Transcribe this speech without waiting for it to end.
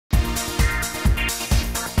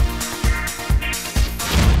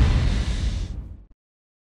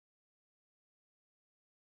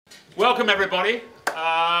Welcome everybody.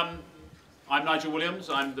 I'm Nigel Williams.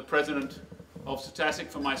 I'm the president of CERTASIG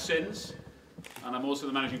for my sins, and I'm also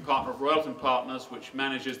the managing partner of Royalton Partners, which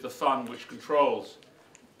manages the fund which controls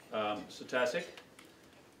CERTASIG.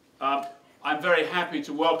 I'm very happy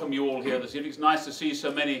to welcome you all here this evening. It's nice to see so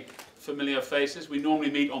many familiar faces. We normally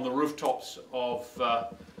meet on the rooftops of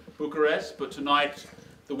Bucharest, but tonight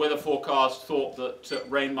the weather forecast thought that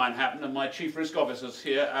rain might happen, and my chief risk officer's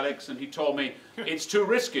here, Alex, and he told me it's too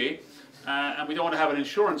risky and we don't want to have an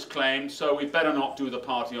insurance claim, so we better not do the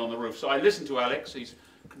party on the roof. So I listened to Alex. He's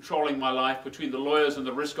controlling my life. Between the lawyers and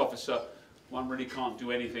the risk officer, one really can't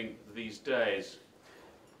do anything these days.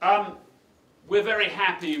 We're very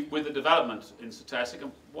happy with the development in CERTASIG,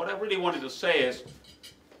 and what I really wanted to say is,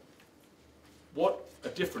 what a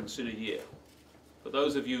difference in a year. For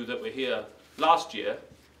those of you that were here last year,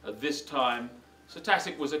 at this time,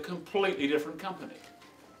 CERTASIG was a completely different company.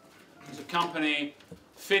 It was a company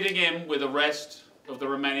fitting in with the rest of the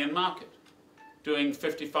Romanian market, doing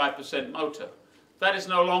 55% motor. That is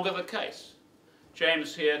no longer the case.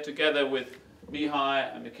 James here, together with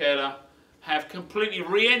Mihai and Michaela, have completely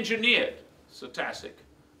re-engineered CERTASIG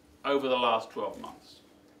over the last 12 months.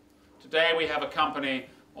 Today we have a company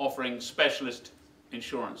offering specialist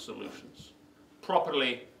insurance solutions,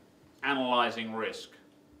 properly analysing risk,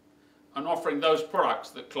 and offering those products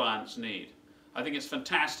that clients need. I think it's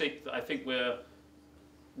fantastic. I think we're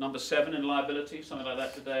number 7 in liability, something like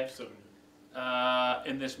that today,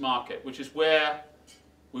 in this market, which is where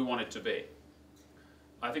we want it to be.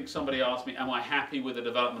 I think somebody asked me, am I happy with the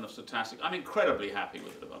development of CERTASIG? I'm incredibly happy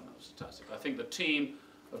with the development of CERTASIG. I think the team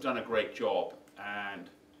have done a great job, and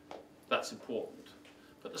that's important.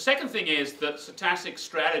 But the second thing is that CERTASIG's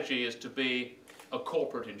strategy is to be a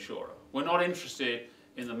corporate insurer. We're not interested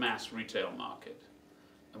in the mass retail market.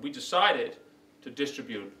 And we decided to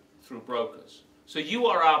distribute through brokers. So you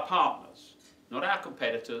are our partners, not our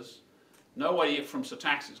competitors. Nobody from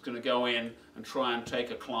CERTASIG is going to go in and try and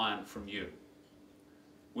take a client from you.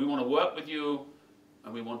 We want to work with you,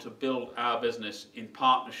 and we want to build our business in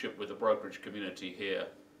partnership with the brokerage community here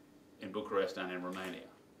in Bucharest and in Romania.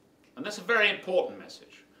 And that's a very important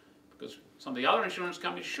message, because some of the other insurance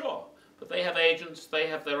companies, sure, but they have agents, they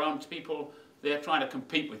have their own people, they're trying to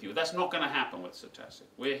compete with you. That's not going to happen with CERTASIG.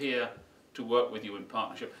 We're here to work with you in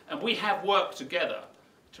partnership. And we have worked together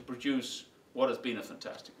to produce what has been a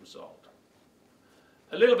fantastic result.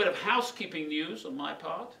 A little bit of housekeeping news on my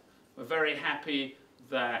part. We're very happy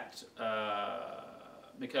that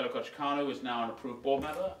Michaela Kocicanu is now an approved board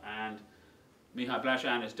member, and Mihai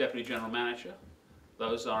Blajan is Deputy General Manager.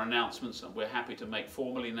 Those are announcements, and we're happy to make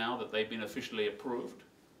formally now that they've been officially approved.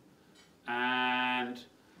 And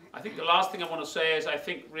I think the last thing I want to say is, I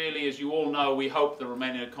think really, as you all know, we hope the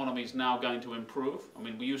Romanian economy is now going to improve. I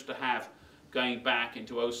mean, we used to have, going back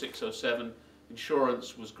into 06, 07,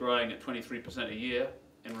 insurance was growing at 23% a year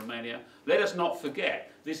in Romania. Let us not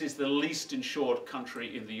forget, this is the least insured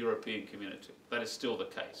country in the European community. That is still the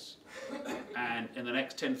case. And in the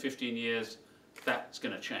next 10, 15 years, that's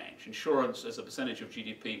going to change. Insurance as a percentage of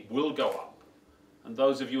GDP will go up. And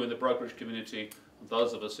those of you in the brokerage community, and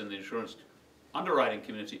those of us in the insurance underwriting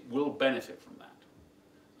community will benefit from that.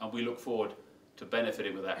 And we look forward to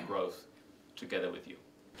benefiting with that growth together with you.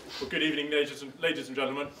 Well, good evening, ladies and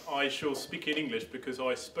gentlemen. I shall speak in English because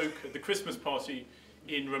I spoke at the Christmas party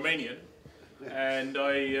in Romanian, and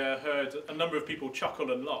I heard a number of people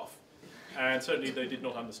chuckle and laugh, and certainly they did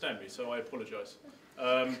not understand me, so I apologise.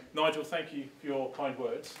 Nigel, thank you for your kind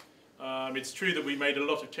words. It's true that we made a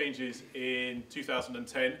lot of changes in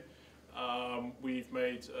 2010. We've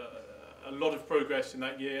made a lot of progress in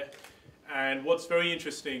that year, and what's very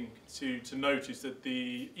interesting to note is that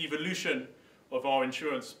the evolution of our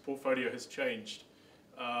insurance portfolio has changed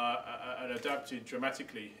and adapted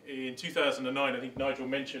dramatically. In 2009, I think Nigel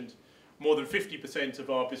mentioned, more than 50%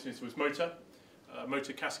 of our business was motor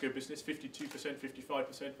casco business, 52%,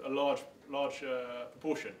 55%, a large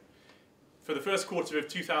proportion. For the first quarter of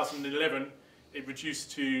 2011, it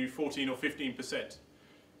reduced to 14 or 15%.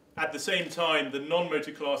 At the same time, the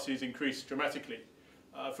non-motor classes increased dramatically.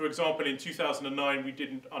 For example, in 2009, we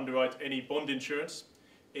didn't underwrite any bond insurance.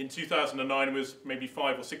 In 2009, it was maybe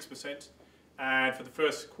 5 or 6%. And for the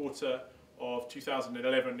first quarter of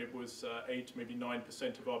 2011, it was 8, maybe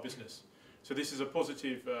 9% of our business. So this is a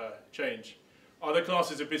positive change. Other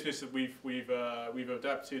classes of business that we've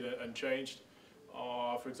adapted and changed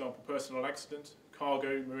are, for example, personal accident,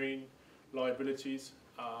 cargo, marine, liabilities.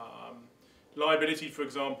 Liability, for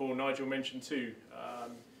example, Nigel mentioned too.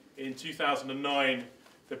 In 2009,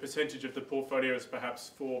 the percentage of the portfolio is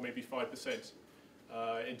perhaps 4, maybe 5%.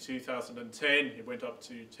 In 2010, it went up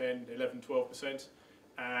to 10, 11, 12%.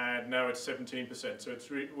 and now it's 17%. So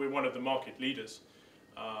we're one of the market leaders.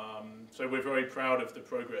 So we're very proud of the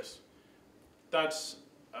progress. That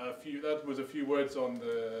was a few words on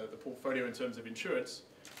the portfolio in terms of insurance.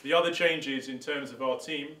 The other changes in terms of our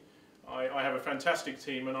team, I have a fantastic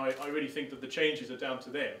team, and I really think that the changes are down to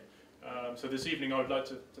them. So this evening I would like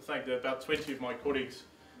to thank about 20 of my colleagues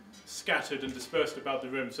scattered and dispersed about the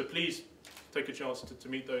room. So please take a chance to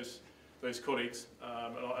meet those colleagues,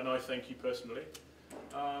 and I thank you personally.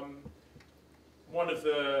 One of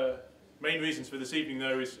the main reasons for this evening,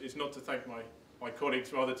 though, is not to thank my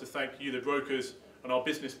colleagues, rather to thank you, the brokers, and our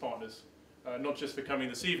business partners, not just for coming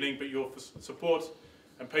this evening, but your support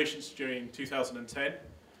and patience during 2010,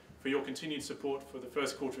 for your continued support for the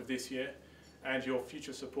first quarter of this year, and your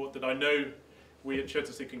future support that I know we at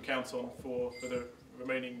CERTASIG can count on for the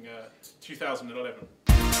remaining 2011.